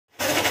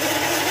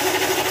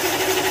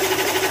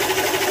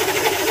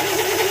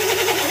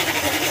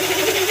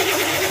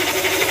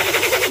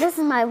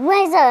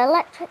my Razor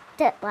electric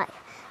dirt bike.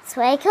 It's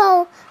very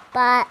cool,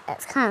 but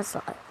it's kind of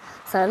slow.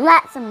 So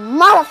let's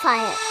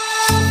modify it.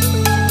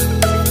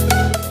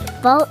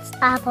 Volts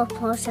are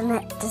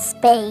proportionate to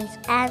speed,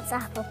 amps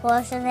are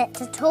proportionate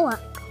to torque.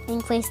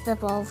 Increase the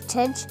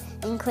voltage,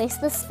 increase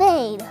the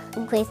speed,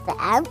 increase the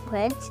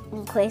amperage,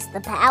 increase the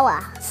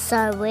power.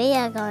 So we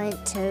are going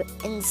to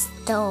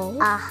install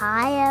a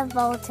higher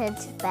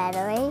voltage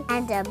battery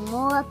and a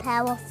more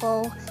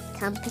powerful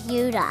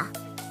computer.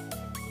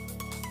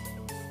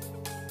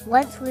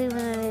 Once we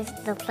remove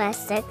the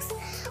plastics,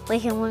 we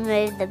can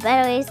remove the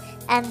batteries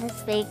and the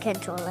speed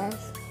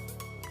controllers.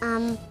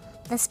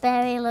 This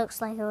battery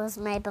looks like it was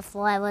made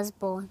before I was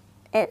born.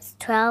 It's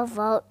 12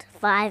 volt,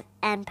 5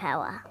 amp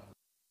hour.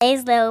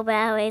 These little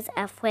batteries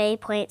are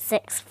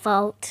 3.6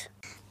 volt.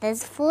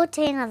 There's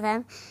 14 of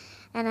them,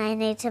 and I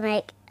need to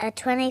make a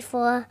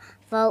 24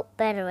 volt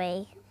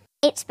battery.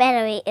 Each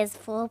battery is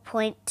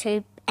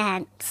 4.2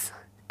 amps.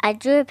 I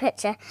drew a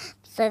picture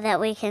so that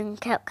we can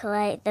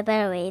calculate the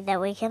battery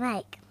that we can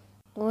make.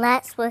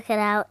 Let's work it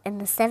out in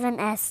the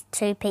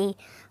 7S2P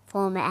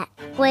format.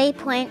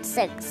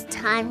 3.6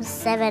 times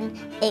 7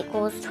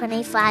 equals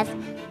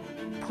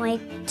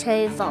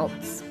 25.2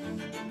 volts.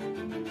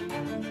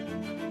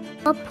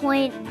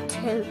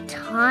 4.2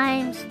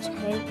 times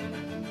 2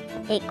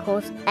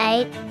 equals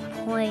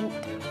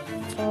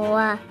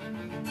 8.4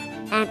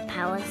 amp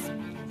hours.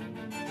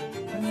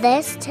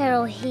 This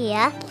turtle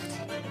here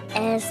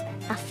is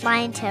a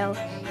flying turtle,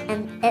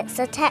 and it's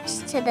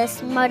attached to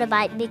this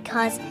motorbike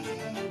because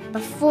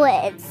before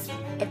it's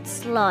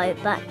slow,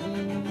 but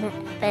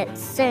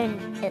soon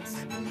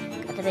it's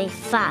going to be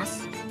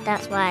fast.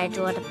 That's why I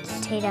drew the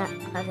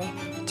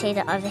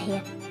cheetah over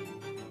here.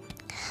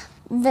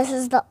 This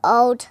is the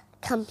old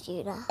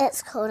computer.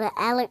 It's called an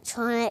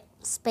electronic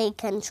speed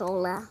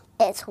controller.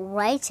 It's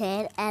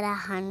rated at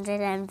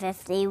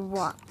 150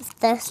 watts.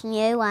 This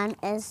new one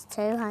is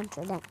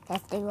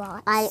 250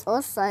 watts. I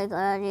also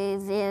got a new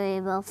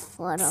variable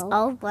throttle. This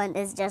old one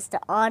is just an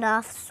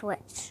on-off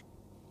switch.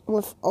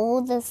 With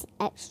all this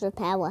extra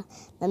power,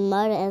 the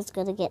motor is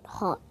going to get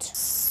hot.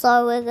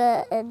 So we're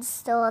going to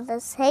install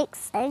this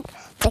heatsink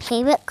to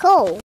keep it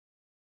cool.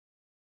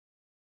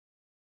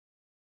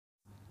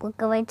 We're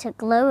going to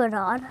glue it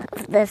on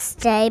this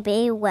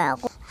JB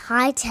Weld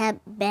high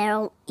temp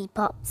barrel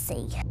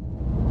epoxy.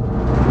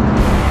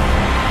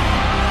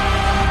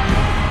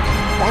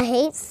 The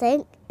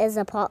heatsink is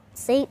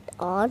epoxied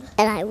on,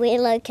 and I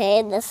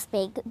relocated the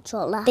speed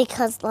controller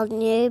because the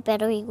new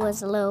battery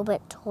was a little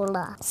bit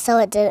taller, so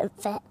it didn't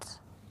fit.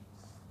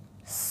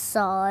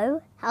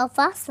 So, how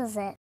fast is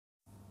it?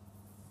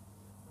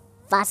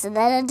 Faster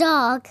than a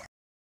dog.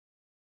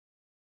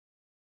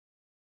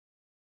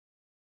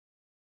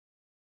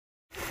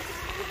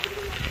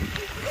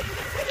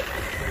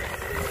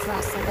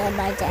 Faster than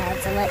my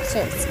dad's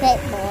electric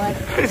skateboard.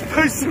 It's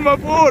pushing my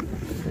board!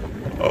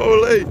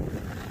 Holy!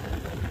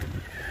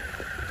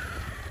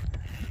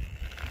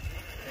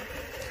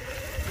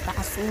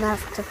 Fast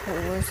enough to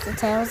push the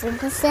tails in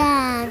the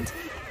sand.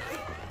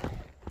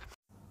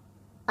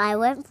 I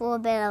went for a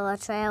bit of a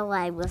trail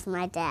ride with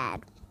my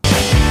dad. Go,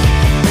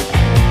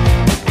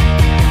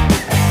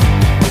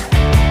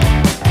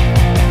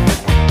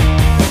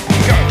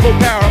 full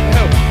power up the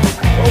hill.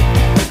 Oh.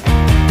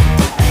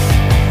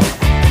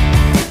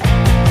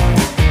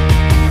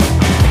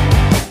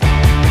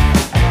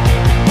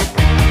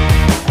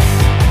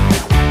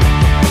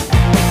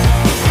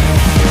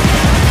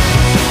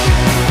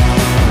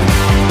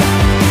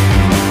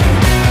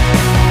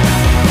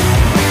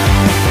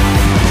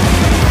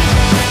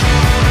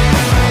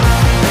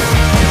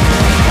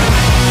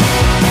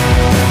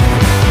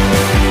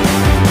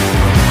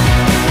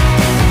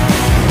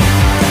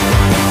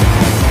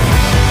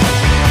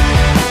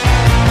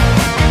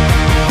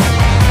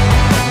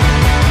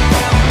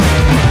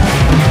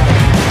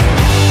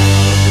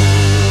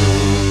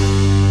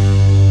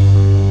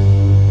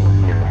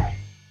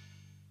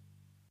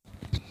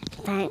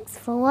 Thanks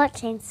for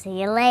watching.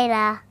 See you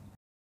later.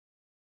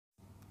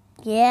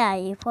 Yeah,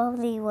 you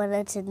probably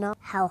wanted to know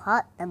how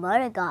hot the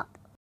motor got.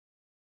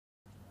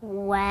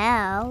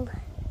 Well,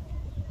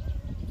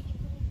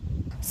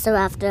 so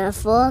after a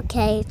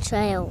 4K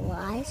trail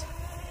ride,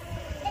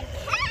 it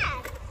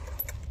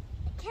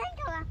can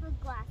go up a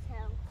glass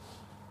hill.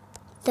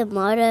 The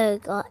motor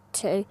got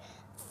to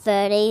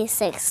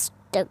 36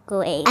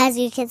 degrees. As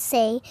you can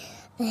see,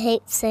 the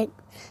heatsink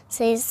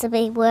seems to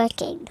be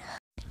working.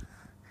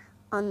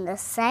 On the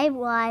same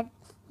ride,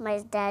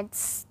 my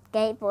dad's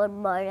skateboard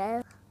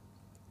motors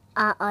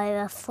are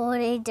over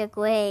 40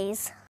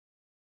 degrees.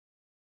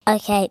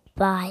 Okay,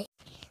 bye.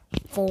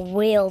 For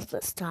real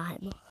this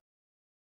time.